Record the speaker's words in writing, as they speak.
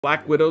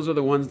Black widows are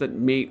the ones that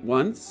mate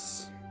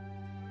once.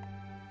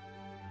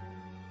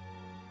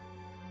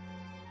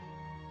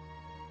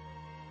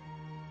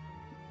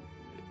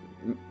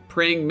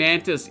 Praying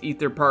mantis eat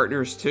their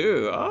partners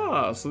too.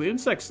 Oh, so the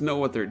insects know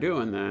what they're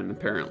doing then,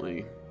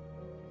 apparently.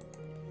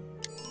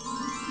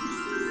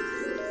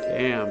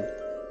 Damn.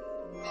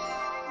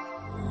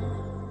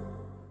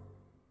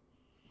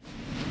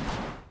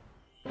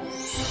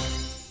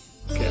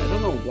 Okay, I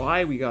don't know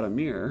why we got a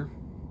mirror.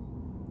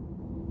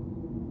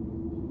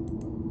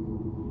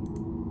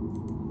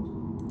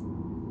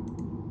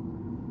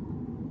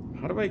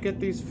 How do I get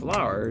these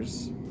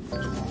flowers?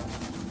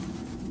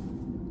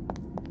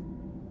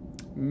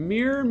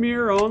 Mirror,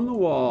 mirror on the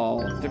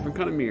wall. Different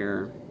kind of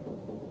mirror.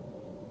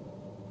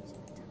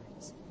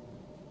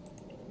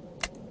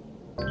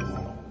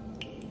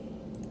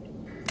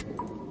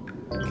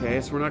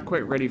 Okay, so we're not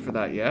quite ready for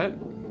that yet.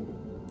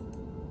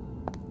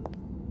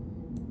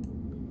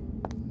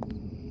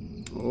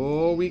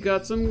 Oh, we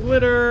got some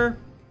glitter.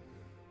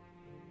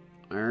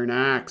 Iron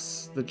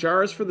axe. The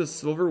jar is for the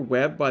silver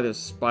web by the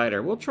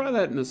spider. We'll try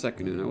that in a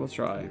second, Una. We'll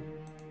try.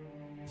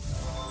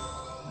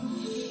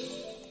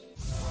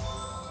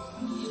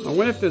 I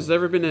wonder if there's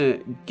ever been a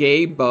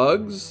gay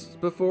bugs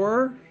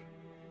before?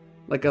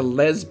 Like a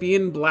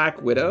lesbian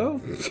black widow?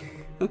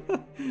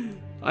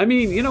 I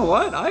mean, you know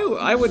what?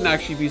 I wouldn't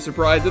actually be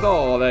surprised at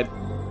all that...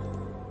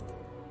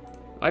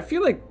 I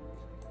feel like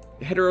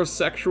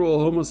heterosexual,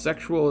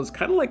 homosexual is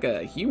kind of like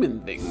a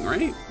human thing,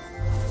 right?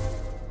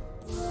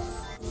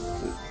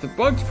 The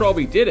bugs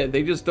probably did it,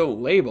 they just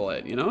don't label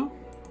it, you know?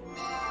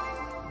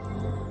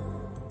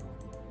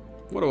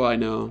 What do I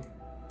know?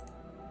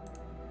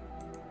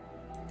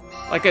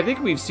 Like, I think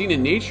we've seen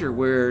in nature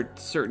where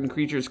certain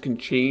creatures can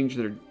change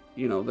their,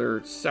 you know,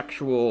 their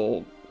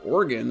sexual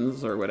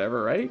organs or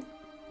whatever, right?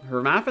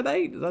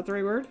 Hermaphrodite? Is that the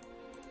right word?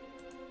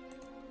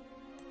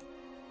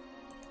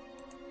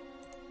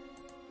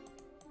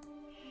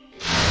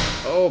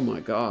 Oh my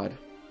god.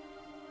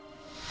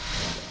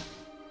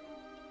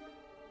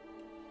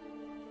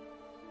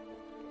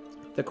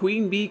 The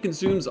queen bee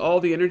consumes all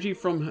the energy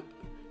from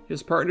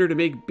his partner to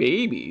make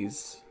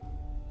babies.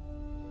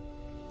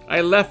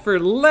 I left for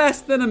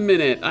less than a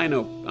minute. I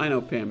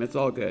know, Pam. It's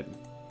all good.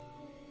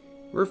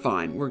 We're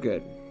fine. We're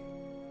good.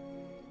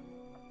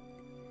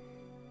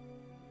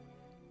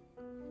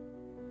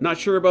 Not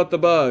sure about the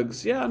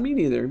bugs. Yeah, me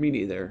neither. Me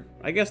neither.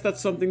 I guess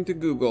that's something to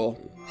Google.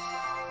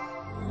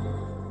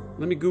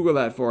 Let me Google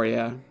that for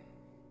you.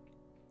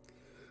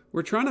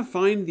 We're trying to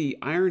find the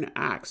iron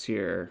axe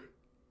here.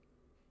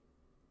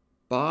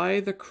 By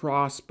the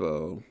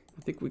crossbow.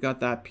 I think we got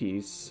that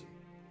piece.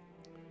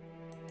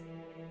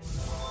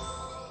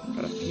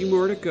 Got a few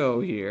more to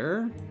go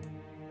here.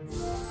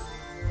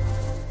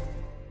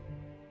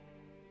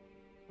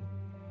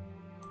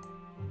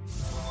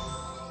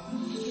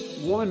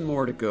 One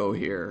more to go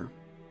here.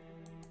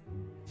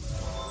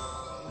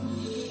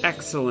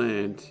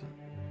 Excellent.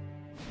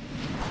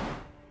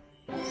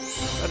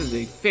 That is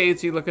a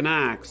fancy looking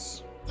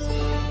axe.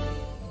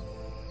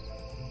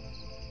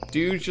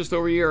 Dude's just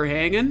over here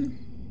hanging.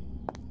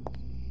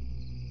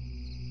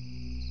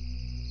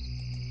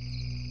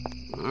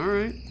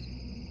 Alright.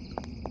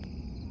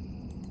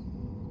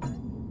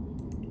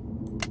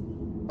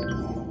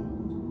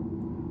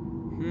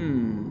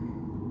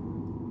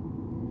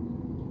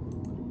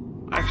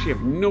 I actually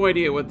have no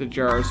idea what the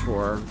jar is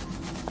for.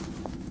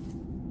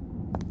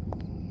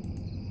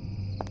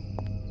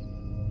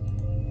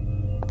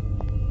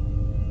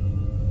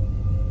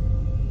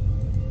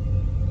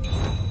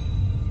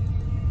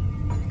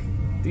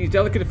 These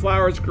delicate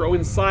flowers grow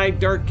inside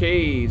dark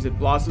caves. It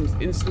blossoms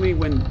instantly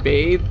when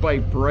bathed by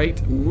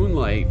bright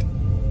moonlight.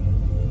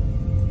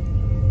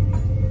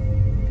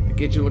 The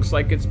kitchen looks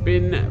like it's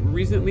been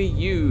recently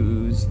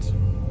used.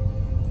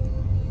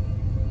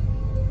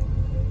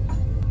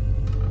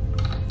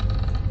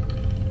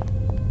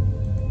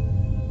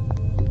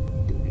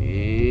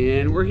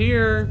 And we're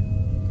here.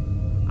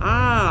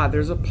 Ah,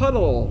 there's a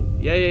puddle.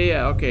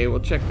 Yeah. Okay, we'll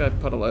check that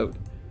puddle out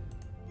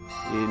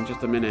in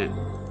just a minute.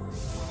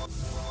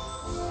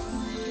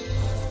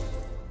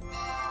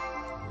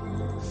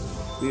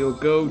 We'll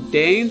go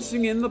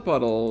dancing in the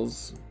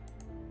puddles.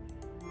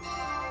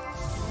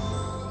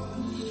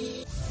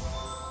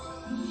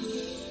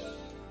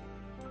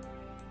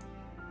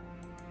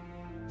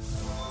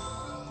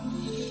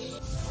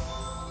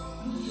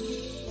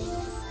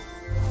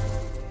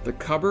 The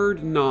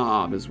cupboard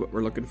knob is what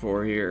we're looking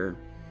for here.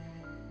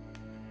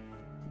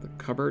 The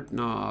cupboard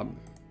knob.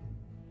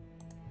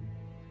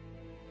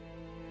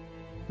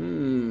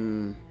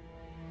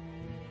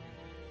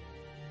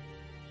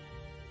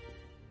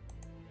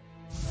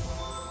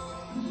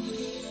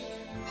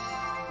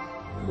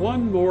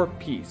 One more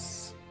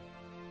piece.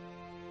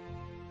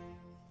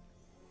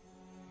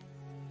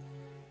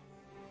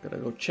 Gotta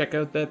go check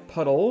out that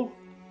puddle.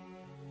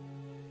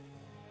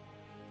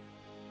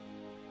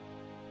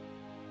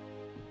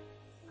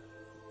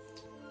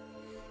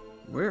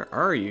 Where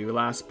are you,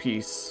 last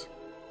piece?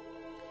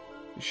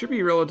 It should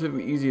be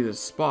relatively easy to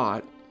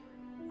spot.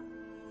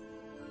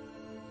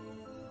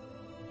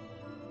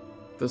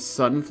 The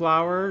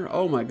sunflower?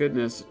 Oh my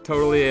goodness.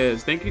 Totally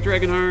is. Thank you,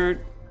 Dragonheart.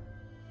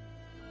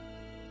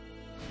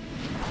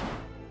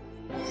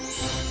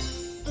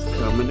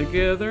 Coming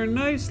together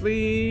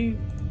nicely.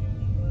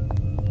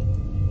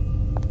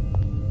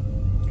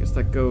 Guess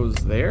that goes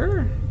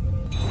there?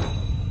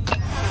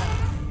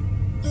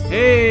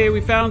 Hey,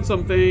 we found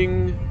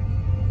something.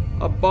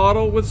 A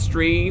bottle with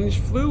strange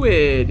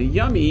fluid.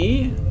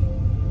 Yummy.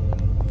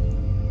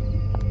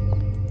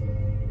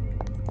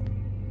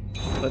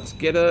 Let's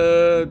get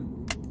a...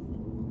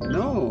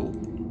 No.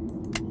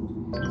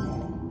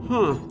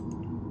 Huh.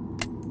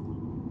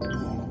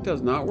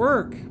 Does not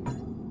work.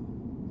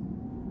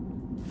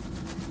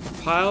 A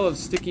pile of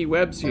sticky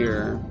webs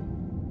here.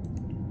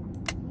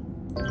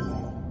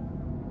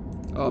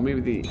 Oh,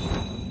 maybe the...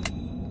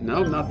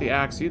 No, not the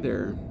axe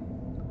either.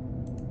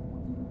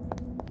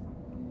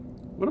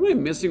 What am I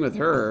missing with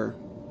her?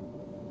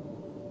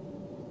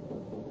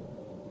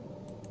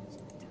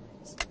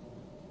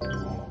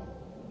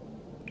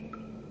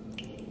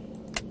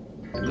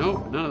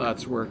 Nope, none of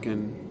that's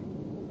working.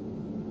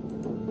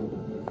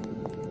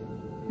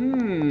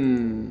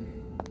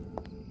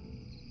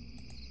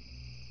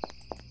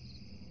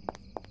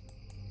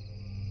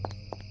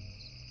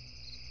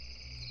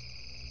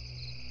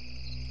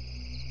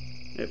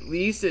 At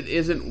least it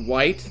isn't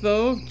white,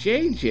 though.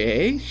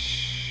 JJ,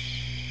 shh.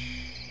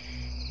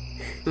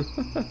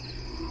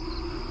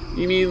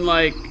 You mean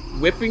like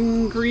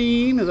whipping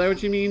cream? Is that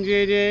what you mean,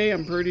 JJ?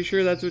 I'm pretty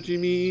sure that's what you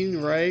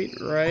mean, right?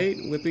 Right?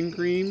 Whipping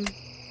cream?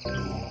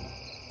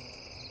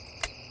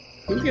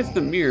 Who gets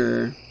the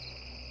mirror?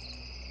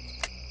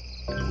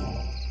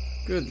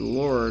 Good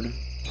lord.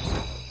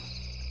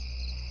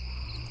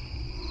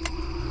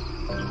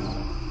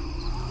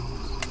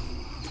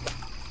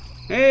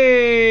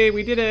 Hey,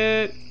 we did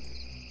it!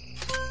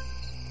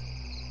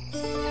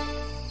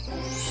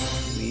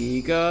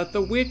 We got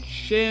the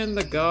witch and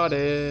the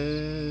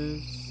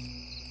goddess.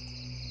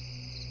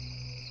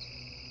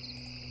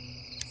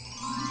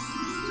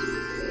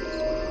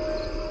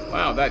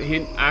 Wow, that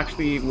hint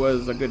actually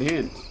was a good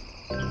hint.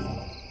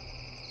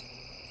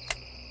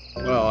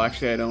 Well,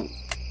 actually I don't...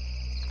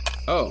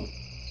 Oh.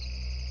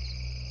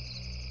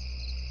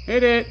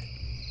 Hit it!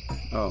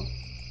 Oh.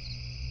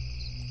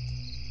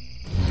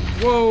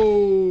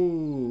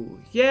 Whoa!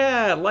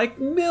 Yeah, like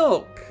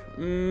milk!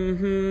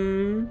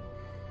 Mm-hmm.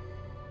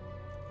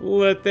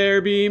 Let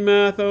there be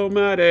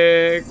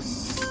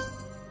mathematics.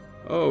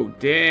 Oh,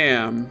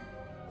 damn.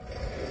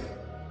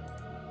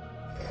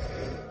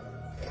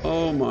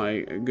 Oh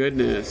my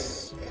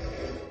goodness.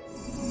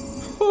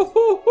 Ho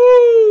ho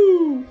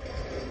ho!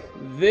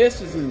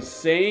 This is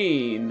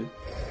insane.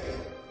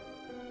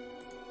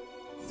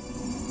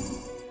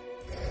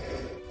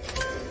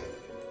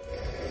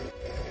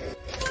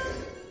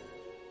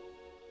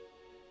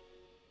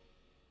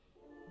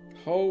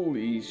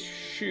 Holy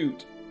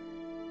shoot.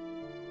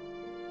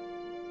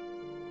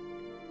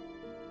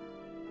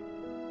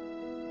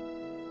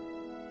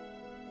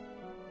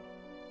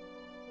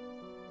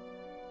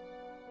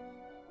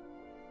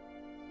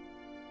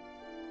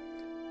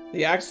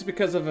 The axe is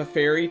because of a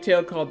fairy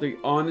tale called The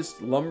Honest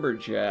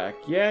Lumberjack.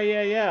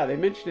 Yeah. They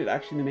mentioned it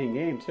actually in the main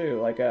game too.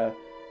 Like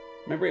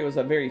remember it was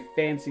a very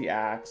fancy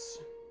axe.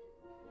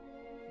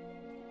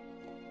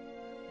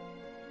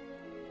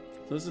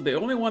 So this is the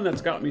only one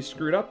that's got me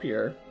screwed up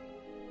here.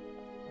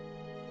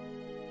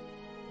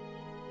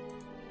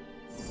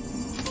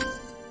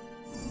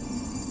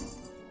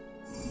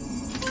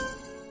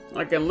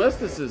 Like, unless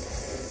this is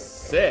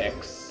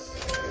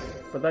 6.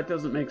 But that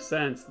doesn't make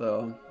sense,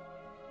 though.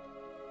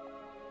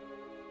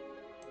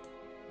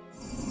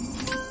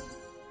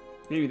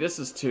 Maybe this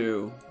is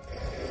 2.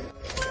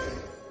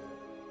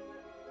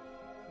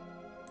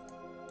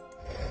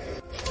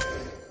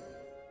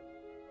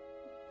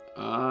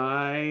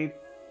 I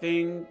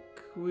think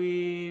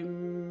we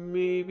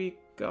maybe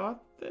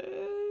got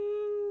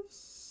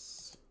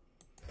this.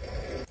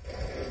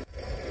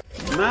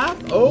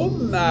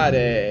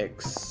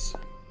 Mathematics.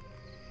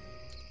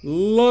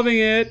 Loving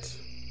it.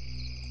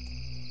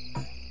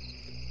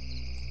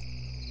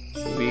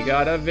 We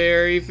got a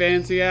very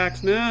fancy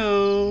axe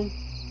now.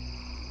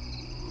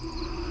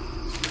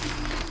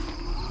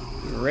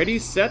 Ready,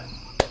 set,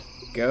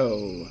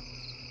 go.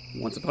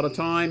 Once upon a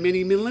time,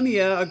 many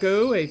millennia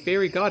ago, a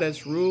fairy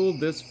goddess ruled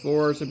this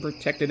forest and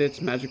protected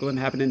its magical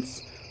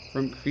inhabitants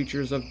from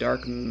creatures of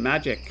dark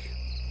magic.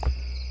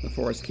 The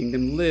Forest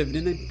Kingdom lived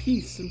in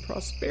peace and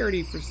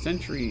prosperity for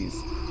centuries,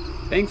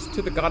 thanks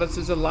to the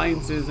goddess's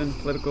alliances and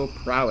political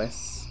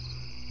prowess.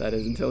 That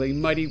is until a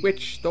mighty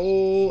witch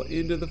stole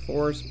into the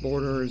forest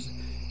borders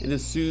and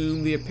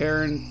assumed the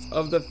appearance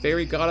of the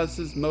fairy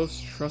goddess's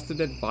most trusted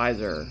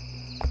advisor.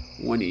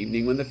 One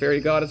evening when the fairy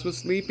goddess was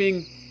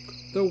sleeping,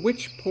 the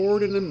witch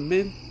poured an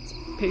immense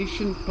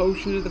patient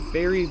potion into the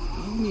fairy's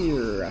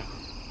ear.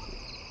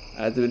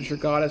 As the miniature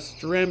goddess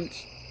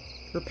dreamt,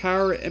 her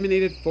power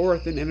emanated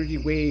forth in energy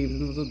waves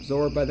and was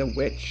absorbed by the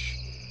witch.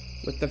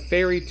 With the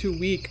fairy too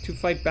weak to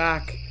fight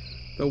back,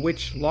 the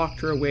witch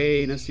locked her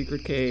away in a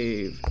secret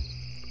cave.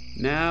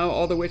 Now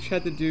all the witch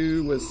had to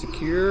do was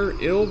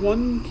secure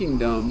ill-won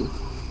kingdom.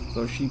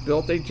 So she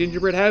built a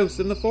gingerbread house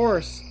in the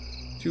forest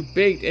to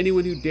bait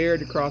anyone who dared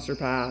to cross her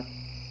path.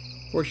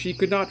 For she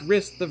could not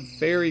risk the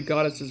fairy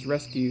goddess's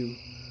rescue,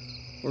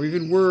 or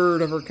even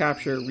word of her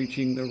capture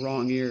reaching the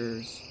wrong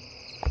ears.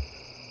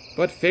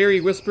 But fairy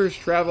whispers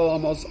travel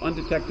almost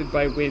undetected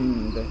by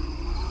wind,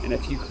 and a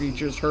few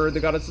creatures heard the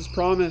goddess's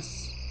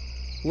promise.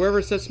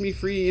 Whoever sets me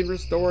free and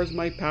restores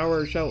my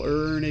power shall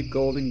earn a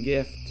golden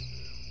gift,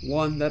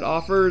 one that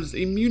offers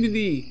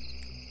immunity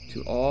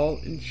to all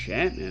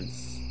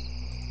enchantments.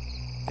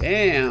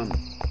 Damn.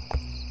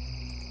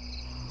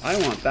 I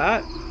want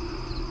that.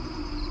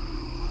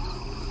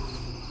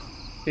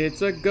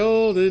 It's a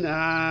golden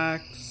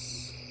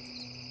axe.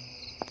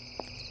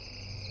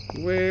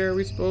 Where are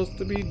we supposed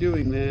to be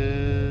doing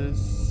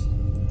this?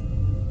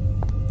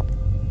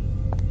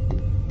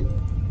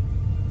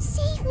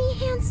 Save me,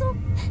 Hansel.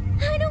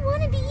 I don't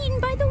want to be eaten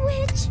by the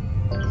witch.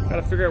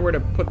 Gotta figure out where to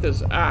put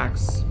this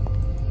axe.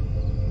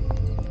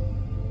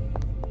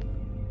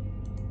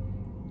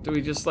 Do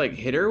we just like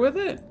hit her with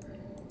it?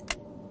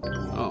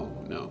 Oh,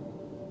 no.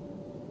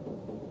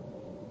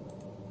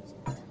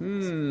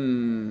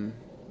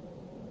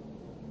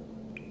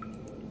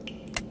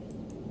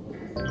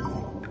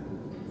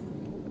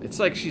 It's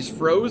like she's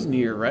frozen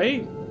here,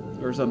 right?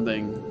 Or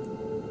something.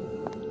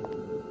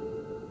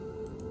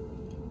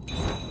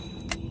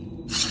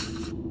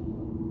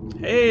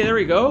 Hey, there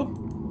we go.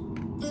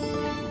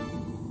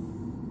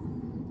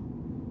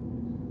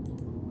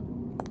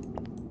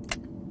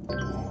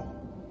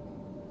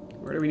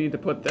 Where do we need to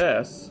put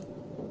this?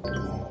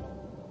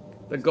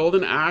 The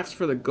golden axe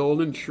for the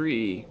golden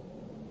tree.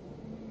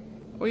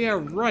 Oh yeah,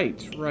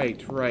 right.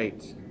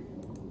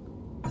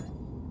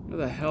 Where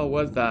the hell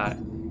was that?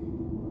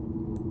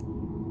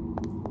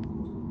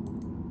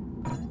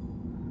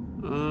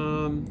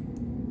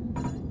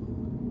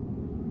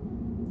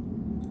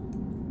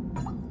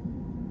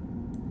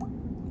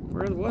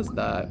 Where was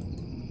that?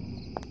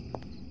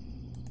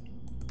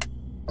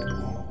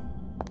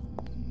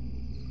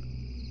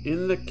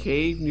 In the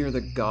cave near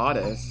the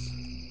goddess.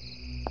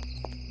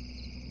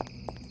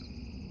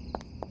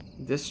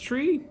 This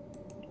tree?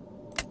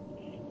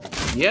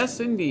 Yes,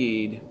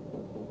 indeed.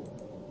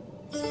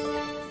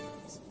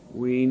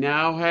 We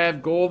now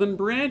have golden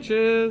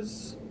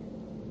branches.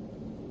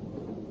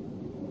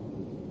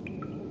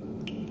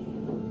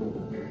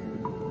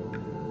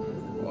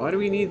 Why do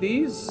we need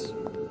these?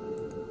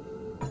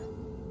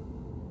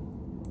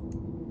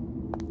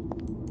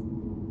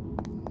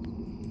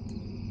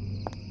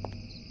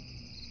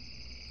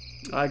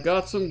 I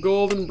got some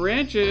golden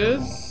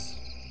branches.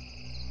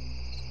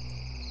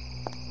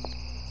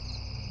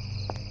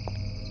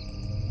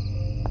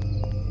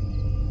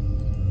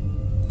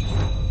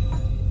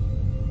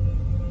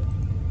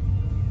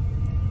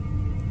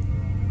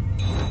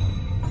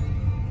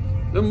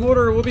 The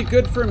mortar will be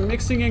good for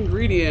mixing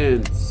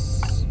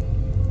ingredients.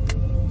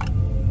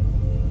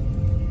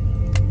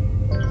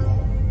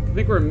 I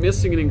think we're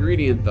missing an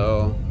ingredient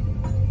though.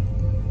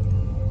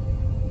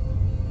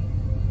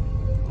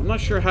 I'm not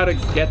sure how to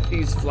get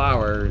these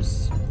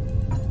flowers.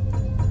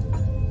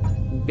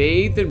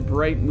 Bathed in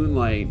bright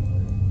moonlight.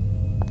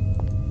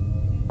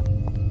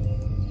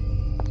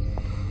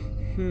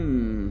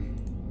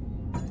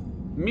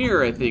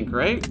 Mirror, I think,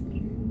 right?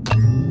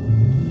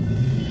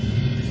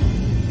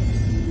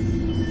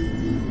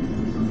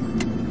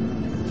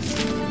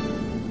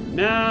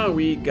 Now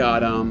we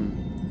got 'em.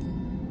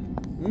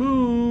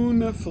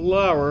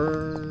 Moonflower.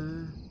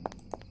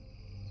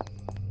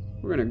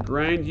 We're gonna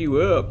grind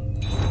you up.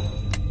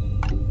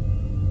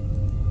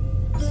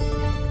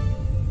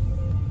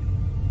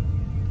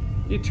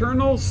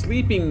 Eternal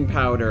sleeping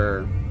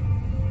powder.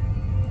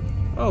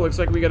 Oh, looks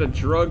like we gotta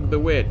drug the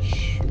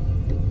witch.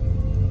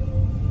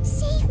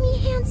 Save me,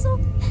 Hansel.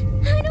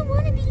 I don't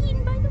want to be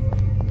eaten by the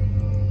witch.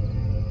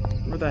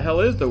 Where the hell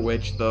is the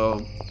witch,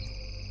 though?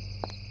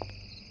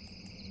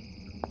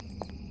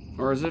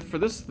 Or is it for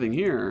this thing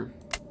here?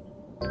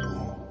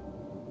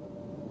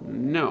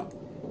 No.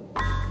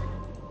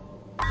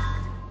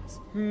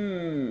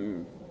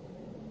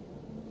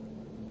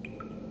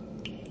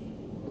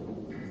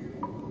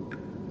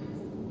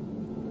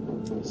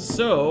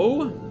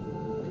 So,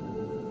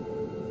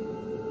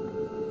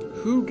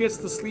 who gets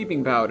the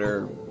sleeping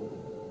powder?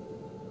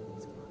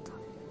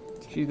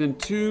 She's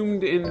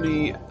entombed in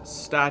the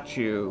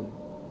statue.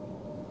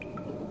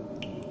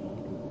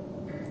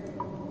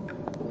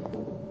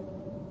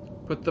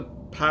 Put the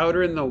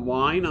powder in the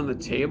wine on the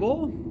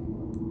table?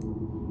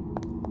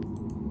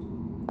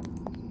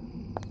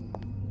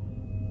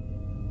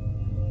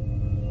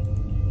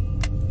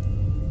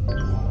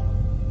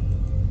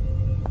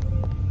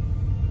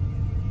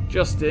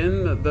 Just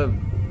in the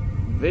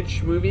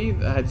Witch movie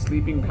that had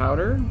sleeping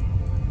powder?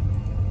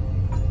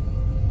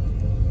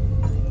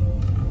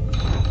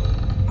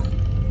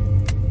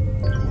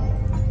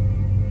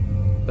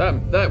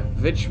 That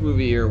Witch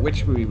movie or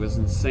Witch movie was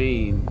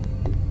insane.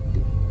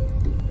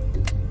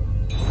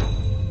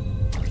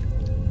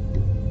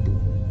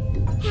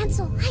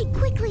 Hansel, hide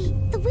quickly.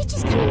 The witch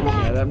is coming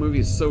back. Yeah, that movie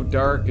is so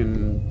dark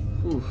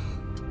and oof.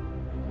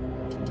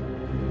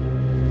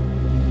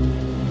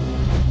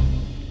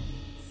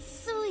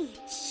 Sweet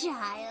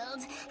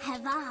child,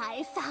 have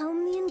I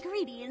found the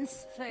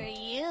ingredients for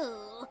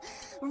you?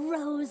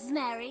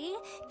 Rosemary,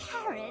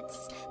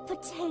 carrots,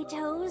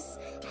 potatoes,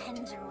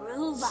 and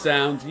rhubarb.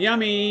 Sounds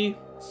yummy.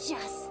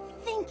 Just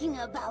thinking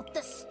about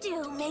the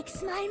stew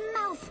makes my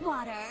mouth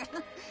water.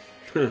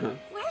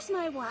 Where's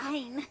my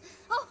wine?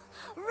 Oh,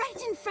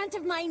 right in front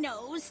of my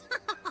nose.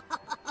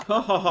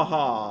 Ha ha ha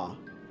ha.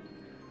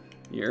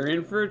 You're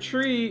in for a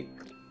treat.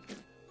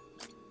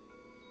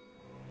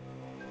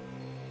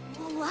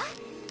 What?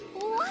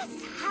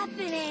 What's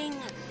happening?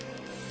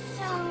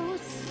 So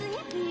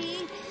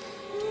sleepy.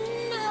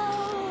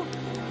 No.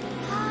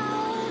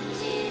 How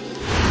did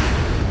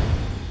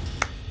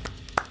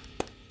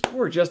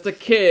We're just a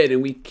kid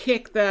and we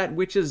kick that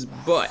witch's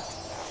butt.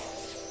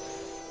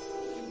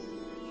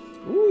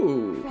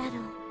 Ooh.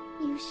 Gretel,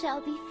 you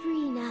shall be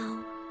free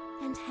now.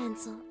 And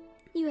Hansel,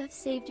 you have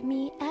saved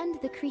me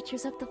and the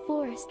creatures of the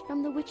forest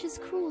from the witch's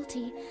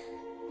cruelty.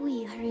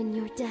 We are in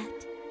your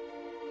debt.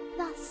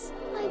 Thus,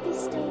 I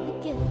bestow the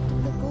gift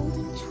of the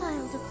golden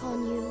child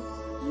upon you.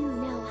 You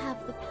now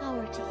have the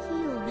power to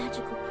heal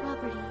magical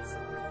properties.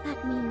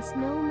 That means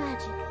no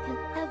magic can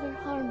ever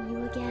harm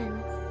you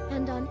again.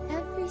 And on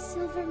every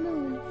silver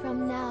moon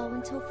from now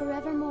until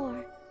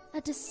forevermore,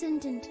 a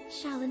descendant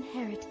shall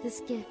inherit this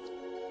gift.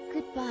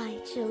 Goodbye,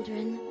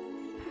 children.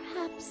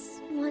 Perhaps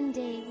one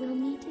day we'll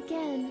meet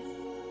again.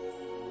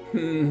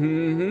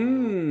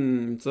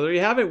 So there you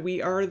have it.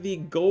 We are the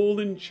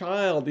golden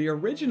child, the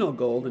original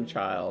golden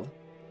child.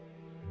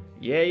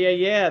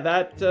 Yeah.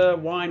 That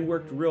wine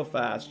worked real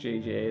fast,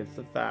 JJ. It's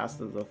the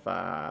fast of the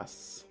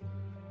fast.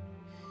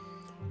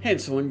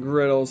 Hansel and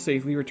Gretel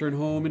safely return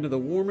home into the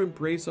warm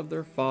embrace of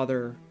their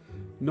father.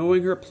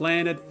 Knowing her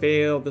plan had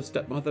failed, the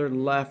stepmother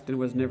left and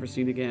was never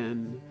seen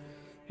again.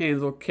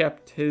 Hansel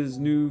kept his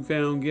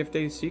newfound gift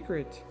a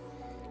secret.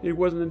 It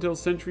wasn't until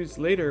centuries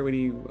later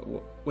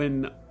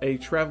when a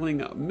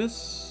traveling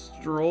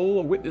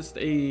minstrel witnessed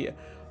a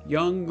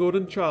young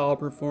golden child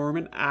perform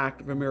an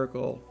act of a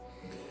miracle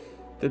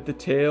that the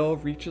tale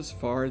reached as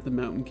far as the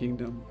Mountain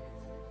Kingdom.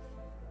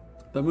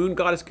 The moon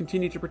goddess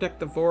continued to protect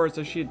the forest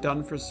as she had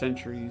done for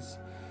centuries,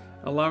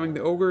 allowing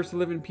the ogres to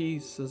live in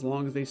peace as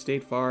long as they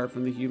stayed far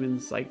from the human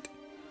sight.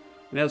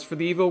 And as for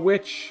the evil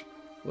witch,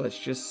 let's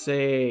just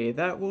say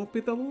that won't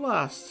be the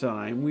last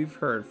time we've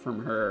heard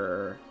from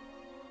her.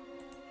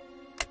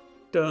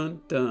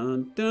 Dun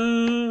dun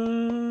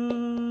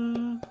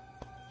dun!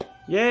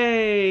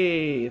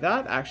 Yay!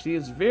 That actually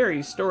is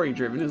very story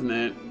driven, isn't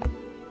it?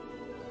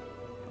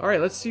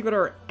 Alright, let's see what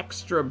our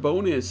extra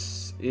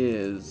bonus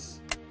is.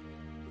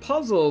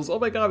 Puzzles! Oh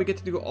my god, we get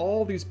to do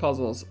all these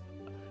puzzles.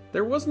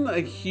 There wasn't a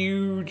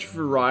huge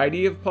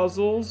variety of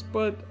puzzles,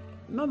 but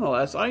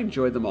nonetheless, I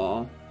enjoyed them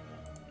all.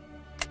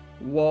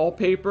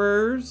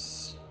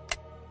 Wallpapers.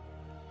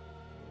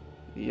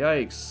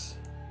 Yikes.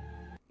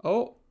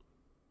 Oh,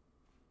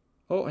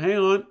 hang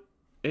on.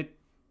 It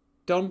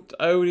dumped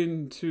out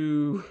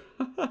into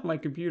my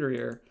computer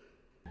here.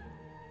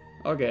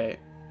 Okay.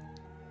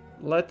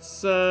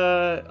 Let's,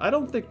 I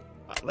don't think,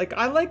 like,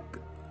 I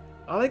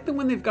like them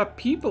when they've got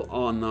people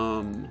on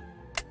them.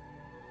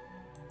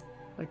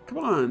 Like, come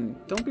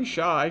on, don't be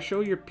shy,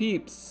 show your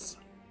peeps.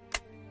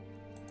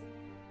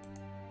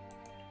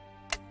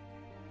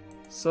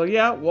 So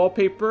yeah,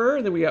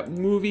 wallpaper, then we got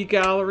movie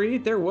gallery.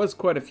 There was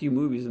quite a few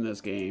movies in this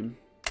game.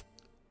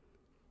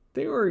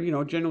 They were, you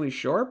know, generally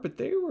short, but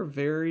they were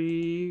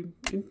very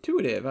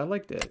intuitive. I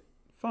liked it.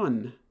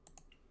 Fun.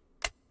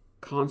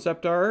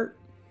 Concept art.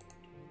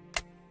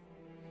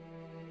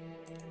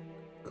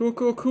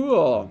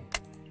 Cool.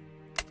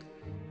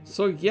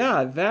 So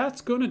yeah,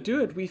 that's gonna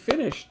do it. We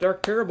finished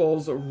Dark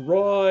Parables,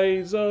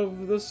 Rise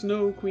of the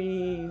Snow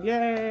Queen.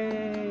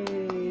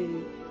 Yay!